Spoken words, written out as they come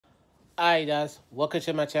Alright guys, welcome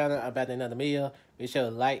to my channel. I'm back to another video. Be sure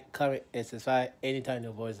to like, comment, and subscribe anytime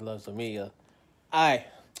your voice loves the media. Alright,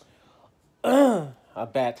 I'm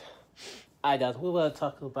back. Alright guys, we will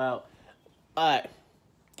talk about alright.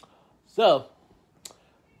 So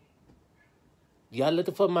y'all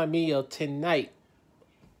looking for my meal tonight.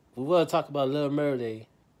 We will talk about Little Mermaid.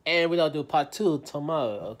 And we're gonna do part 2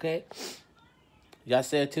 tomorrow, okay? Y'all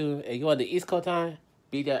stay tuned. If you want the East Coast time,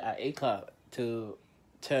 be there at 8 o'clock to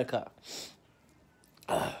 10 o'clock.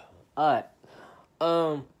 Alright.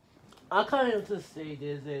 I kind of to say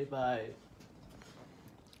this everybody.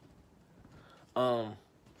 Now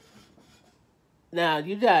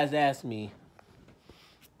you guys asked me,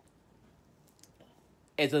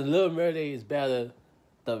 is the Little Mermaid is better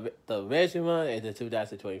the original one and the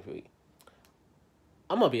 2023?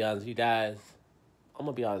 I'm gonna be honest with you guys.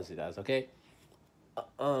 Okay?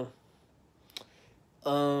 Um,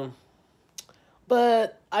 um,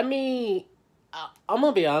 but I mean, I'm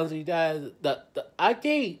gonna be honest with you guys. I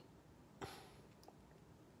think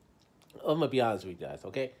I'm gonna be honest with you guys.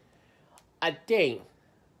 Okay? I think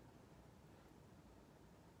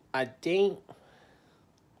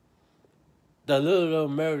the Little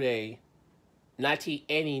Mermaid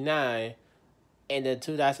 1989 and the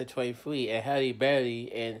 2023 and Halle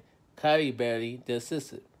Berry and Halle Berry the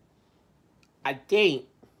assistant. I think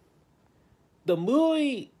the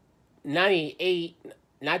movie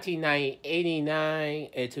 1989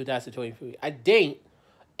 and 2023. I think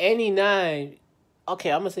 89.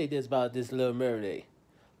 Okay, I'm gonna say this about this Little Mermaid.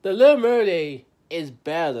 The Little Mermaid is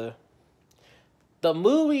better. The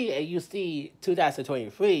movie you see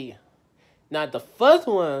 2023. Now the first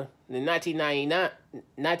one, the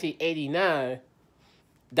 1989,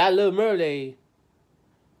 that Little Mermaid,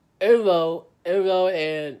 Ariel,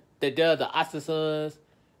 and the Ostriches,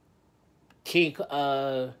 King,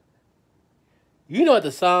 you know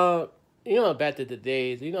the song, you know Back to the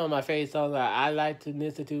Days, you know my favorite song that I like to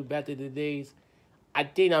listen to, Back to the Days. I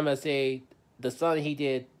think I'm gonna say the song he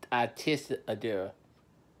did, I Kissed Adele.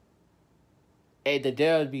 And the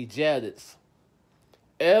girl be jealous.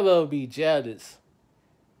 Ariel be jealous.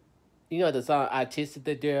 You know the song I Kissed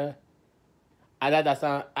Adele? I like that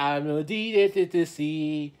song. I'm addicted to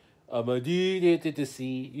see. I'm addicted to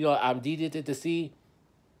see. You know, I'm addicted to see.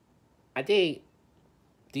 I think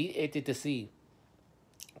addicted to see.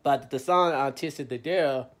 But the song I Kissed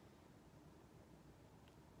Adele.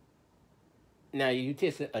 Now you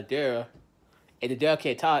kiss Adele, and the girl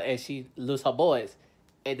can't talk, and she lose her voice,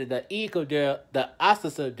 and the eagle girl, the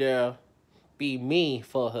ostrich girl, be mean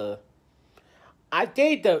for her. I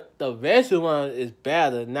think the original one is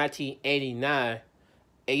better, 1989.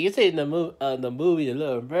 And you say the movie The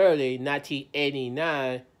Little Mermaid,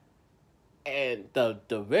 1989, and the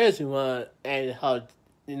original one, and her,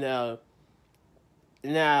 you know,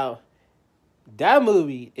 now that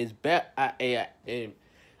movie is better.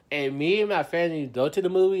 And me and my family go to the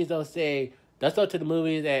movies. Don't say let's go to the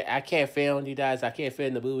movies that I can't film you guys. I can't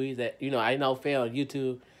film the movies that I don't film on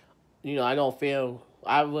YouTube. I don't film.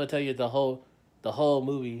 I will tell you the whole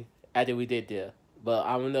movie after we did there. But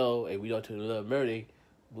I don't know if we go to the Little Mermaid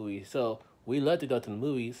movie. So we love to go to the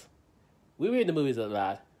movies. We read the movies a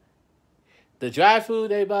lot. The drive food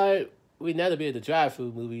they buy, we never be at the drive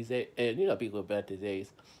food movies. And people back the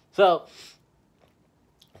days. So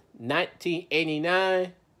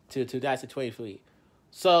 1989 to 2023.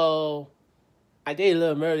 So I think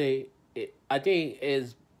Little Mermaid. I think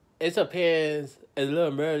it's appearance as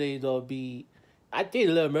Little Mermaid will be. I think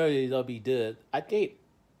Little Mermaid will be good. I think.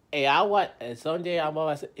 Hey, I watch. Someday I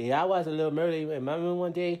watch. Hey, I watch a Little Mermaid in my room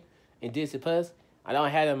one day in Disney Plus. I don't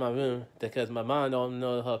have it in my room because my mom don't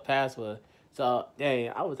know her password. So dang,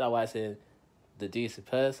 I was out watching the Disney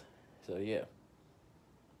Plus. So yeah,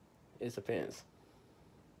 it depends.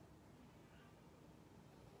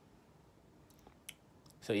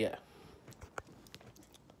 So yeah.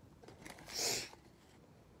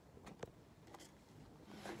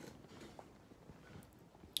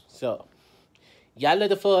 So y'all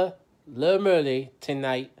looking for Little Mermaid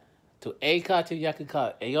tonight to 8 o'clock to y'all can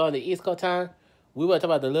call. And you're on the East Coast time. We will talk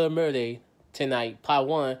about the Little Mermaid tonight, part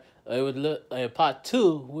 1. It was part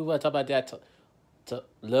 2. We will talk about that to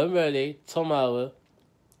Little Mermaid tomorrow,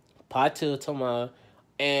 part 2 tomorrow.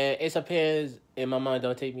 And it depends if my mom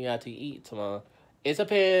don't take me out to eat tomorrow. It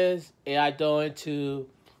depends if I going to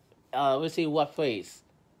let's see what place.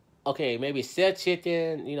 Okay, maybe sell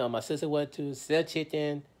chicken. My sister went to sell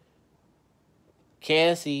chicken.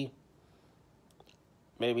 KFC.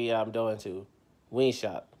 Maybe I'm going to Wing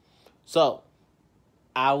Shop. So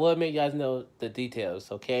I will make you guys know the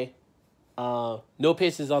details. Okay. No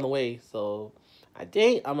pictures on the way, so I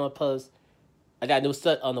think I'm gonna post I got a new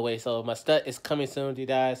stud on the way, so my stud is coming soon, you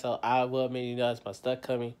guys. So I will make you guys my stud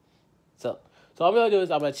coming. So what I'm gonna do is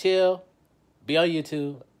I'm gonna chill, be on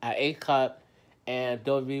YouTube at 8 o'clock, and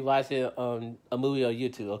don't be watching a movie on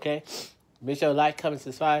YouTube. Okay? Make sure to like, comment,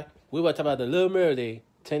 subscribe. We will talk about the Little Mermaid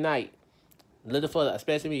tonight. Little for the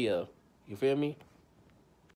special video. You feel me?